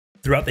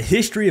Throughout the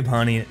history of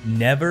hunting,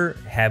 never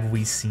have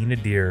we seen a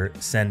deer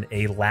send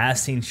a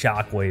lasting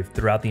shockwave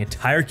throughout the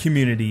entire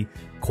community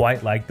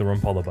quite like the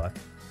Rompola buck.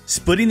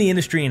 Splitting the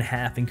industry in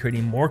half and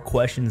creating more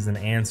questions than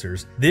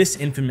answers, this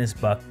infamous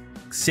buck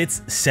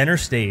sits center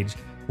stage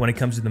when it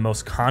comes to the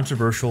most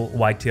controversial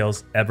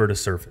whitetails ever to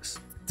surface.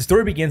 The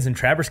story begins in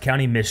Traverse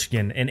County,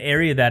 Michigan, an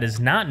area that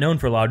is not known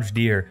for large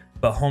deer,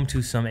 but home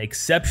to some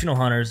exceptional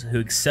hunters who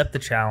accept the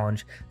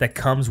challenge that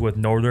comes with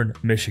northern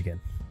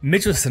Michigan.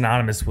 Mitch was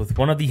synonymous with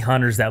one of the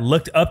hunters that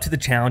looked up to the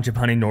challenge of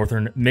hunting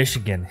northern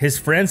Michigan. His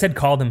friends had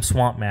called him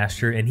Swamp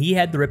Master, and he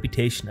had the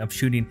reputation of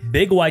shooting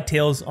big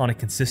whitetails on a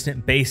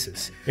consistent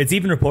basis. It's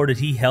even reported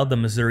he held the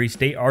Missouri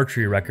state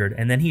archery record,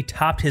 and then he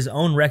topped his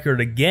own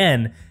record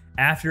again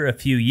after a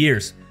few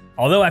years.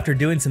 Although after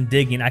doing some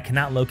digging, I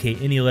cannot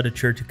locate any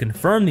literature to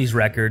confirm these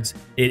records,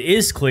 it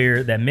is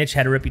clear that Mitch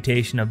had a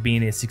reputation of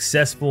being a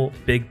successful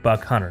big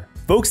buck hunter.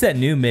 Folks that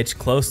knew Mitch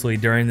closely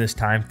during this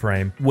time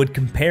frame would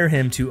compare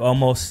him to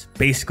almost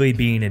basically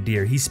being a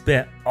deer. He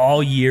spent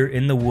all year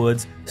in the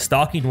woods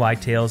stalking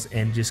whitetails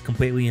and just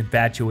completely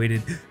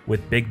infatuated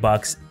with big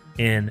bucks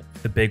in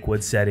the big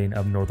wood setting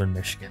of northern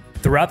Michigan.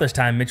 Throughout this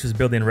time, Mitch was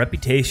building a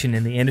reputation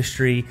in the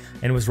industry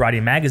and was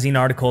writing magazine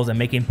articles and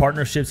making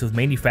partnerships with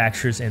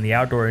manufacturers in the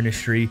outdoor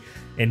industry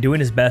and doing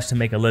his best to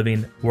make a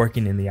living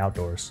working in the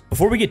outdoors.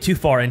 Before we get too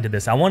far into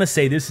this, I want to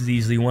say this is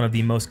easily one of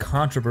the most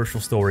controversial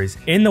stories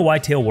in the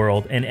whitetail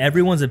world, and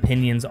everyone's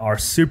opinions are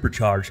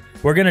supercharged.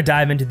 We're going to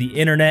dive into the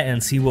internet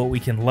and see what we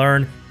can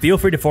learn. Feel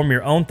free to form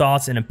your own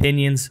thoughts and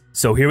opinions,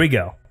 so here we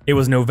go. It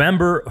was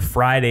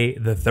Friday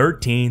the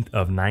 13th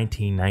of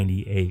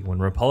 1998 when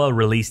Rompola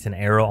released an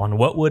arrow on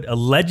what would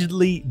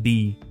allegedly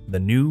be the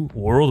new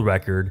world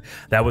record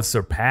that would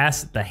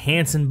surpass the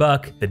Hansen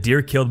buck, the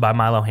deer killed by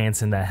Milo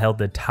Hansen that held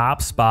the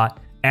top spot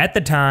at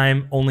the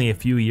time only a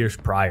few years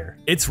prior.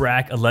 Its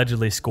rack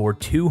allegedly scored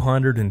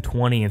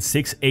 220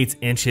 6/8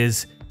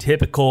 inches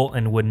typical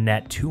and would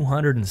net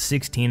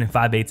 216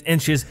 5/8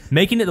 inches,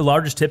 making it the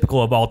largest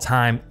typical of all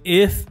time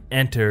if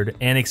entered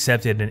and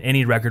accepted in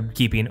any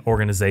record-keeping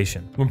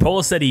organization.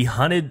 Rompola said he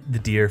hunted the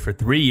deer for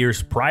 3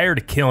 years prior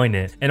to killing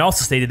it, and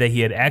also stated that he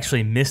had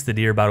actually missed the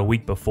deer about a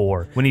week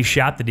before. When he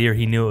shot the deer,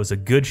 he knew it was a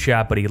good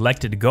shot, but he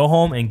elected to go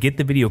home and get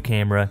the video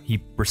camera. He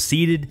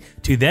proceeded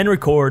to then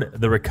record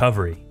the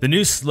recovery. The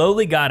news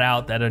slowly got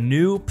out that a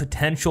new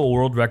potential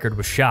world record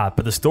was shot,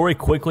 but the story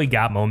quickly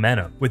got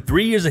momentum. With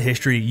 3 years of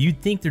history,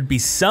 you'd think there'd be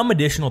some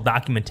additional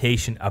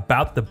documentation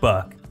about the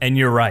buck, and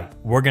you're right,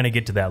 we're gonna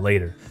get to that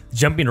later.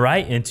 Jumping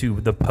right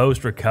into the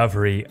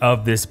post-recovery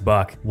of this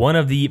buck, one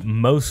of the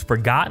most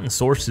forgotten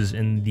sources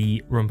in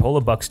the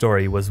Rompola buck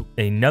story was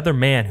another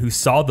man who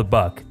saw the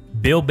buck,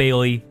 Bill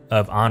Bailey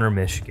of Honor,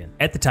 Michigan.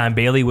 At the time,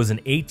 Bailey was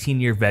an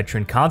 18-year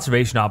veteran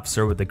conservation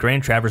officer with the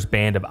Grand Traverse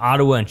Band of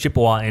Ottawa and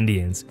Chippewa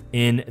Indians.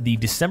 In the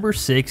December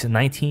 6,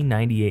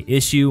 1998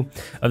 issue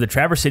of the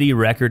Traverse City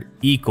Record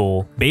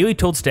Eagle, Bailey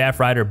told staff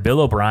writer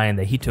Bill O'Brien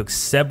that he took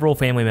several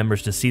family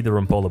members to see the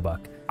Rompola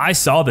buck. "I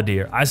saw the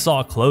deer. I saw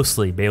it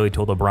closely," Bailey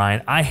told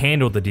O'Brien. "I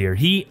handled the deer."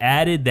 He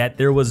added that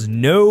there was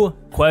no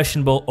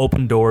questionable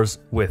open doors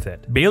with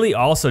it. Bailey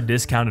also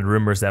discounted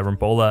rumors that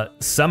Rompola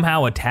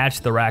somehow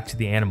attached the rack to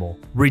the animal.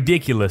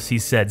 "Ridiculous," he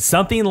said.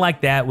 "Something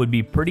like that would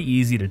be pretty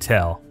easy to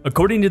tell."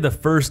 According to the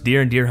first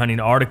Deer and Deer Hunting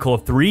article,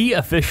 3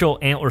 official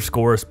antler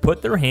scorers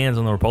put their hands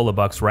on the Rompola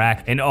buck's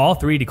rack, and all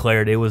 3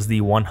 declared it was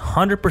the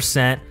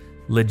 100%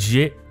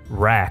 legit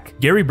rack.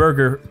 Gary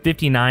Berger,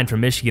 59 from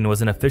Michigan,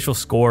 was an official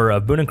scorer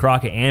of Boone &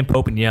 Crockett and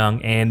Pope &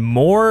 Young, and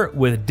Moore,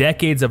 with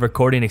decades of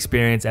recording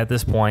experience at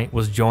this point,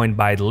 was joined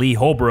by Lee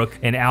Holbrook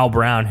and Al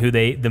Brown, who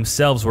they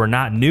themselves were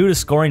not new to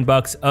scoring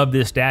bucks of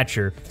this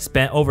stature,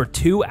 spent over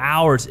 2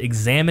 hours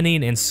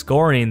examining and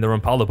scoring the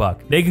Rompola buck.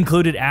 They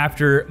concluded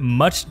after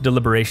much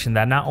deliberation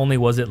that not only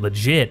was it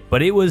legit,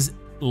 but it was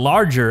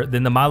larger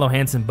than the Milo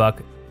Hansen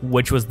buck,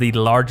 which was the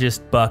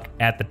largest buck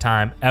at the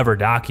time ever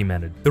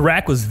documented. The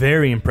rack was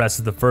very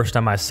impressive the first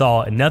time I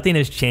saw it, and nothing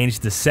has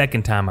changed the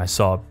second time I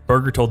saw it.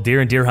 Berger told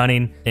Deer and Deer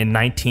Hunting in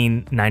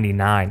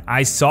 1999,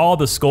 "I saw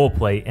the skull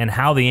plate and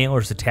how the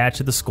antlers attach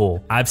to the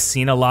skull. I've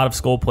seen a lot of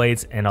skull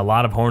plates and a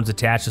lot of horns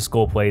attached to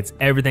skull plates.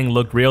 Everything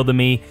looked real to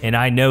me, and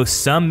I know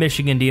some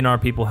Michigan DNR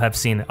people have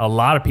seen it. A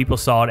lot of people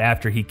saw it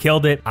after he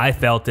killed it. I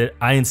felt it.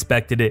 I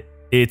inspected it.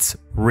 It's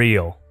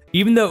real."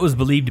 Even though it was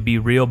believed to be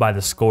real by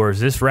the scorers,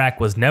 this rack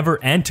was never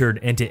entered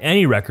into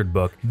any record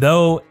book,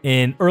 though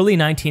in early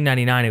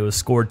 1999 it was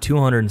scored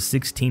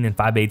 216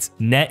 5/8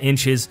 net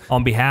inches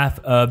on behalf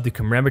of the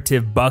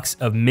commemorative Bucks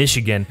of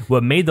Michigan.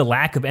 What made the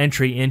lack of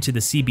entry into the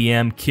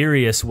CBM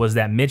curious was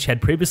that Mitch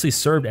had previously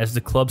served as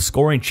the club's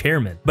scoring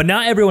chairman. But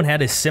not everyone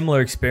had a similar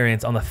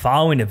experience on the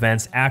following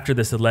events after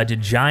this alleged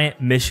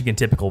giant Michigan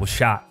typical was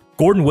shot.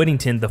 Gordon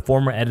Whittington, the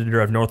former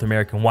editor of North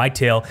American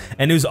Whitetail,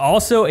 and who's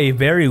also a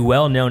very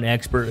well-known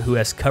expert who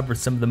has covered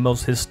some of the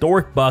most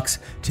historic bucks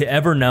to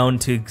ever known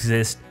to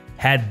exist,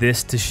 had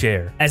this to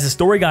share. As the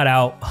story got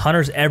out,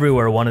 hunters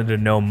everywhere wanted to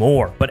know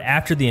more, but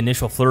after the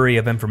initial flurry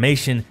of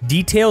information,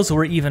 details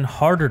were even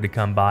harder to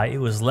come by. It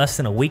was less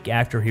than a week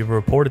after he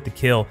reported the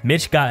kill,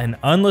 Mitch got an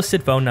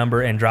unlisted phone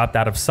number and dropped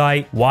out of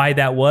sight. Why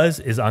that was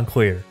is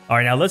unclear. All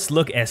right, now let's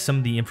look at some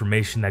of the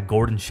information that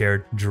Gordon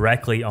shared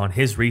directly on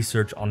his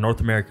research on North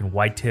American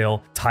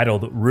whitetail,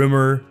 titled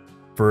Rumor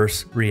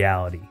versus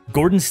Reality.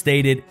 Gordon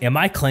stated, "Am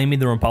I claiming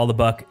the Rompola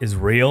buck is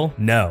real?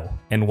 No.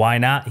 And why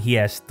not? He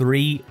has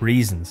 3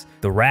 reasons.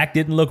 The rack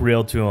didn't look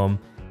real to him.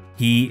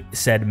 He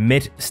said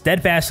Mitch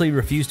steadfastly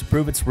refused to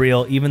prove it's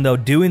real, even though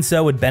doing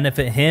so would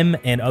benefit him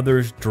and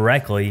others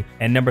directly.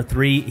 And number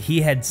 3,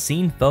 he had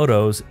seen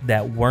photos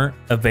that weren't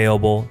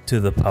available to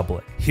the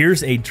public."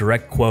 Here's a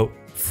direct quote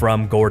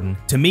from Gordon.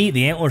 "To me,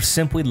 the antlers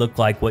simply look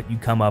like what you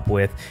come up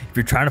with if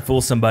you're trying to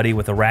fool somebody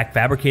with a rack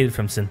fabricated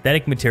from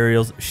synthetic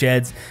materials,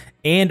 sheds,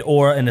 and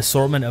or an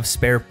assortment of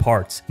spare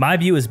parts. My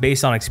view is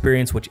based on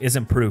experience, which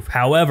isn't proof.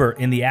 However,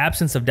 in the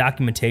absence of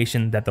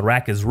documentation that the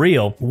rack is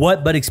real,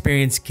 what but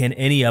experience can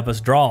any of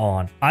us draw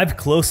on? I've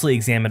closely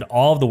examined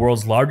all of the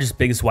world's largest,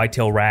 biggest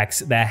whitetail racks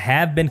that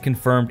have been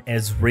confirmed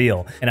as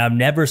real, and I've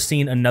never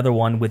seen another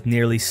one with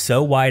nearly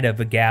so wide of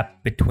a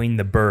gap between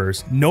the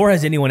burrs, nor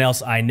has anyone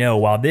else I know.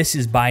 While this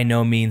is by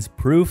no means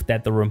proof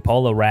that the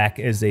Rompola rack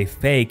is a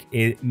fake,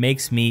 it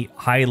makes me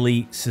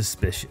highly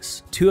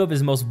suspicious." 2 of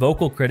his most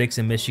vocal critics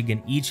in Michigan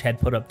each had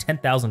put up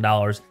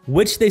 $10,000,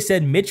 which they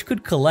said Mitch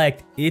could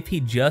collect if he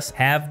just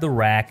have the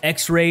rack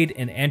x-rayed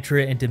and enter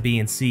it into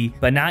B&C,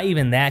 but not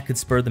even that could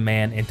spur the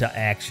man into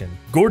action.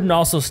 Gordon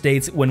also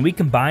states, "When we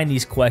combine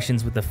these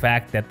questions with the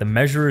fact that the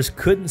measurers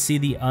couldn't see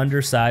the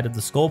underside of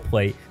the skull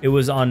plate, it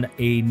was on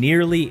a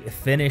nearly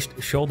finished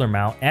shoulder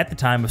mount at the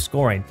time of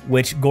scoring,"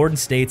 which Gordon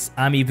states,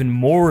 "I'm even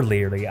more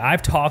leery.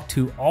 I've talked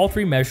to all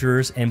 3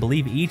 measurers and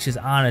believe each is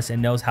honest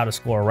and knows how to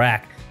score a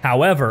rack.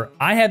 However,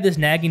 I have this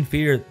nagging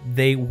fear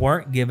they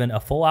weren't given a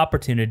full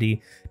opportunity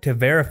to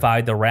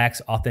verify the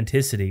rack's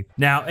authenticity."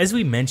 Now, as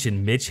we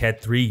mentioned, Mitch had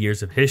 3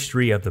 years of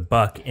history of the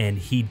buck, and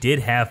he did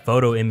have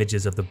photo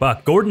images of the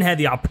buck. Gordon had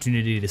the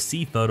opportunity to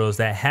see photos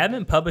that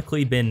haven't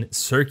publicly been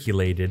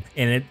circulated,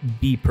 and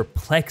it'd be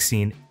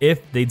perplexing if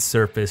they'd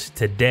surface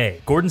today.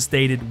 Gordon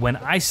stated, "When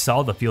I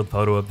saw the field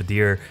photo of the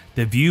deer,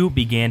 the view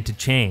began to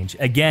change.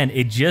 Again,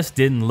 it just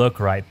didn't look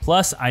right.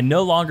 Plus, I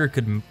no longer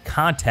could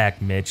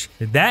contact Mitch.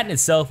 That in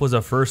itself was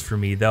a first for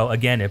me, though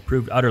again, it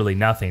proved utterly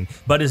nothing.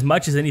 But as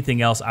much as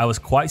anything else, I was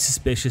quite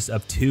suspicious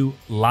of 2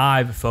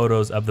 live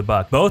photos of the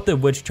buck, both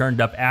of which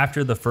turned up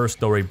after the first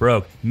story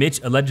broke.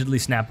 Mitch allegedly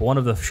snapped one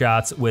of the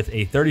shots with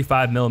a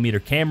 35mm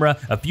camera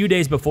a few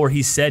days before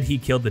he said he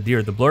killed the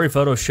deer. The blurry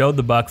photo showed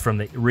the buck from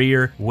the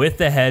rear with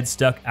the head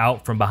stuck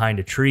out from behind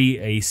a tree.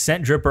 A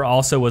scent dripper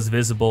also was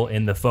visible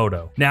in the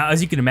photo." Now,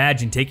 as you can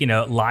imagine, taking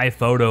a live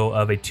photo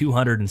of a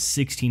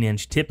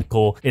 216-inch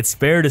typical, it's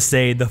fair to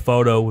say the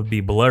photo would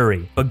be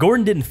blurry. But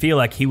Gordon didn't feel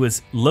like he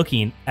was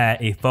looking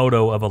at a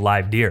photo of a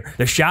live deer.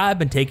 The shot had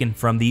been taken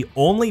from the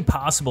only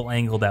possible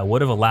angle that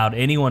would have allowed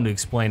anyone to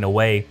explain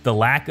away the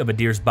lack of a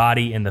deer's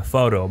body in the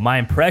photo. My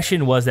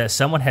impression was that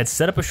someone had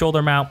set up a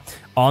shoulder mount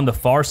on the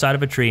far side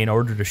of a tree in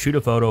order to shoot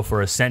a photo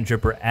for a scent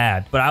dripper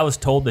ad, but I was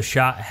told the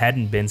shot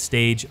hadn't been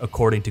staged,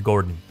 according to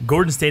Gordon.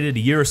 Gordon stated a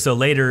year or so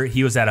later,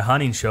 he was at a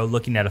hunting show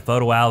looking at a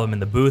photo album in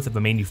the booth of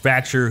a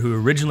manufacturer who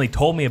originally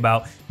told me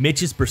about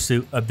Mitch's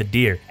pursuit of the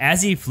deer.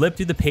 As he flipped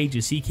through the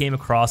pages, he came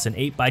across an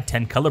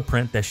 8x10 color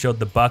print that showed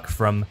the buck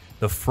from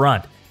the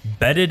front,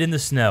 bedded in the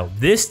snow,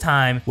 this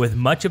time with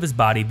much of his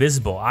body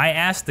visible. I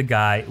asked the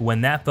guy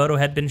when that photo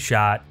had been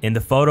shot, and the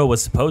photo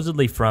was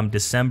supposedly from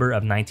December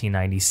of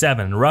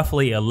 1997,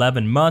 roughly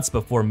 11 months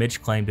before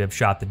Mitch claimed to have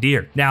shot the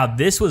deer. Now,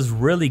 this was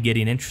really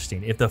getting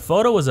interesting. If the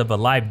photo was of a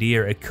live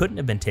deer, it couldn't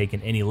have been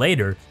taken any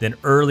later than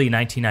early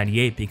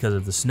 1998 because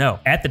of the snow.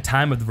 At the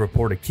time of the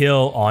reported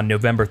kill on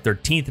November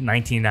 13th,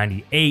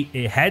 1998,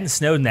 it hadn't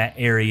snowed in that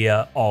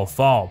area all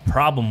fall.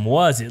 Problem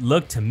was, it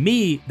looked to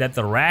me that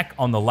the rack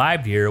on the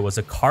live deer was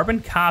a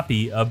carbon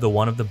copy of the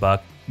one of the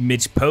buck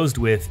Mitch posed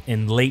with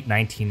in late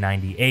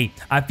 1998.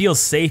 I feel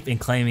safe in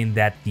claiming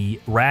that the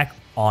rack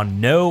on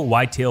no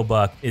whitetail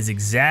buck is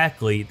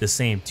exactly the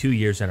same 2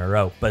 years in a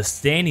row. But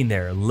standing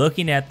there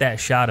looking at that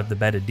shot of the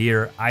bedded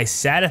deer, I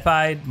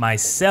satisfied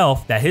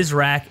myself that his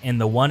rack and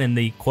the one in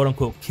the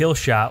quote-unquote kill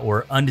shot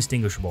were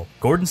undistinguishable.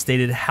 Gordon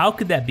stated, "How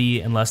could that be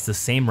unless the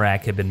same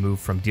rack had been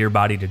moved from deer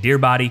body to deer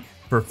body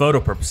for photo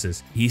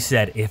purposes?" He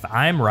said, "If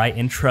I'm right,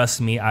 and trust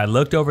me, I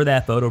looked over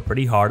that photo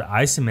pretty hard,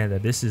 I submit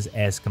that this is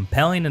as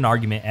compelling an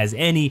argument as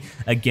any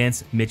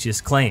against Mitch's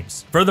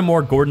claims."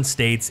 Furthermore, Gordon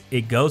states,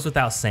 "It goes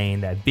without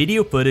saying that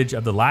video footage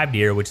of the live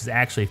deer, which is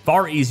actually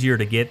far easier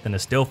to get than a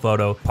still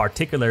photo,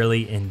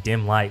 particularly in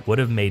dim light, would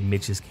have made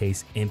Mitch's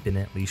case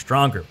infinitely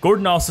stronger."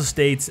 Gordon also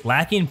states,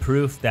 lacking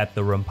proof that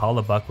the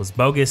Rompola buck was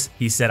bogus,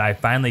 he said, "I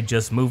finally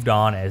just moved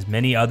on, as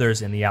many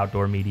others in the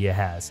outdoor media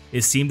has.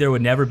 It seemed there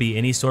would never be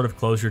any sort of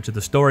closure to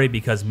the story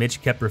because Mitch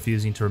kept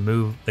refusing to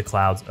remove the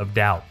clouds of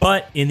doubt."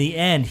 But in the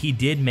end, he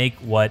did make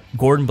what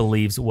Gordon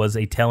believes was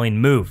a telling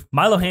move.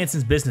 Milo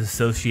Hansen's business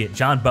associate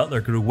John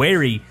Butler grew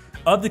wary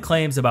of the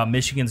claims about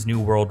Michigan's new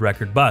world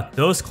record buck.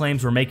 Those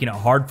claims were making it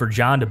hard for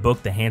John to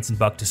book the Hanson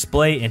buck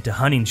display into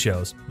hunting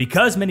shows,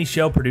 because many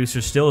show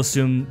producers still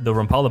assumed the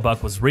Rompola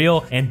buck was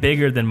real and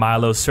bigger than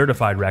Milo's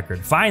certified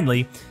record.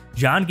 Finally,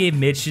 John gave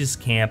Mitch's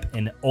camp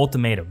an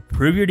ultimatum: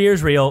 prove your deer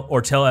is real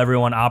or tell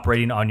everyone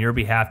operating on your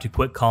behalf to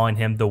quit calling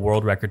him the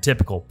world record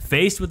typical.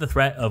 Faced with the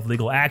threat of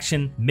legal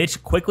action,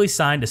 Mitch quickly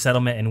signed a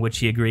settlement in which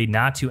he agreed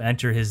not to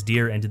enter his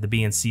deer into the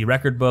B&C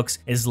record books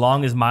as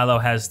long as Milo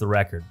has the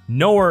record.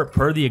 Nor,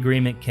 per the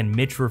agreement, can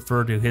Mitch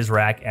refer to his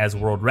rack as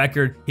world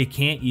record. He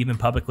can't even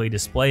publicly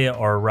display it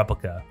or a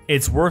replica.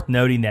 It's worth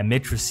noting that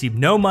Mitch received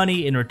no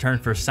money in return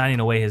for signing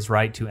away his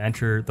right to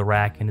enter the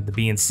rack into the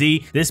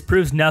B&C. This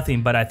proves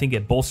nothing, but I think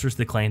it bolsters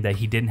the claim that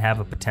he didn't have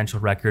a potential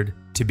record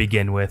to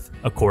begin with,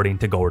 according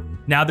to Gordon.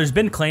 Now, there's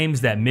been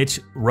claims that Mitch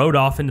rode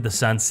off into the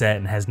sunset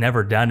and has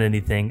never done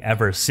anything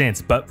ever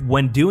since, but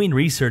when doing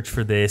research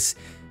for this,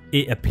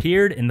 it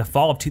appeared in the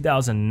fall of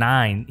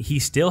 2009 he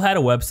still had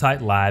a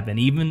website live, and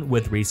even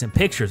with recent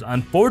pictures.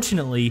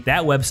 Unfortunately,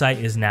 that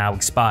website is now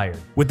expired.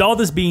 With all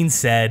this being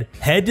said,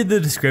 head to the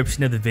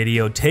description of the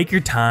video, take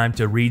your time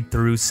to read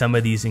through some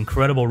of these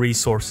incredible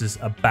resources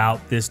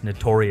about this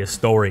notorious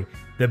story.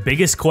 The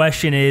biggest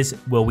question is,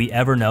 will we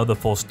ever know the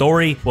full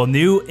story? Will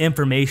new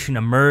information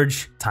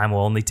emerge? Time will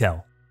only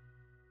tell.